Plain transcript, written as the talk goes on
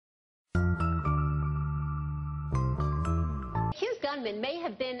gunman may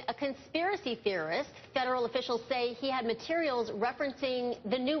have been a conspiracy theorist. Federal officials say he had materials referencing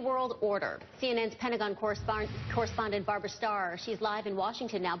the New World Order. CNN's Pentagon correspondent Barbara Starr, she's live in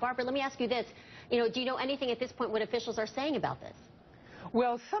Washington now. Barbara, let me ask you this. Do you know anything at this point what officials are saying about this?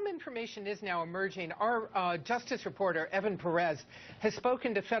 Well, some information is now emerging. Our justice reporter, Evan Perez, has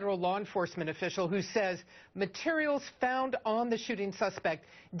spoken to federal law enforcement official who says materials found on the shooting suspect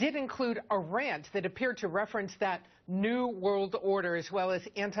did include a rant that appeared to reference that New World Order, as well as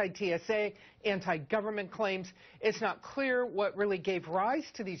anti-TSA, anti-government claims. It's not clear what really gave rise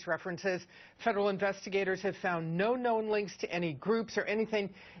to these references. Federal investigators have found no known links to any groups or anything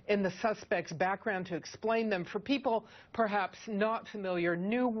in the suspect's background to explain them. For people perhaps not familiar,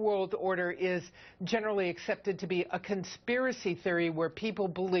 New World Order is generally accepted to be a conspiracy theory where people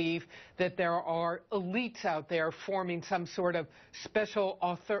believe that there are elites out there forming some sort of special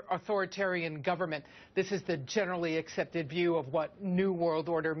authoritarian government. This is the generally accepted view of what New World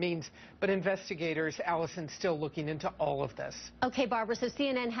Order means, but investigators, Allison, still looking into all of this. Okay, Barbara, so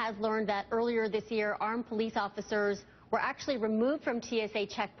CNN has learned that earlier this year, armed police officers were actually removed from TSA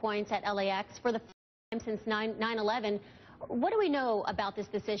checkpoints at LAX for the first time since 9/11. What do we know about this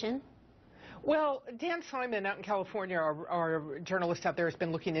decision? Well, Dan Simon out in California, our journalist out there, has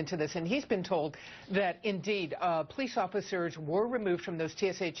been looking into this, and he's been told that, indeed, police officers were removed from those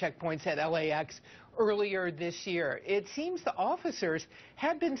TSA checkpoints at LAX earlier this year. It seems the officers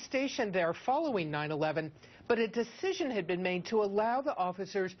had been stationed there following 9/11, but a decision had been made to allow the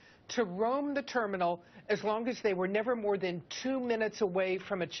officers to roam the terminal as long as they were never more than 2 minutes away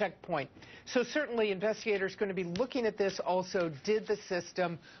from a checkpoint. So certainly investigators are going to be looking at this also. Did the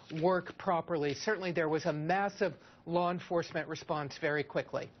system work properly? Certainly there was a massive law enforcement response very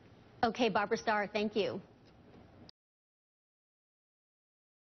quickly. Okay, Barbara Starr, thank you.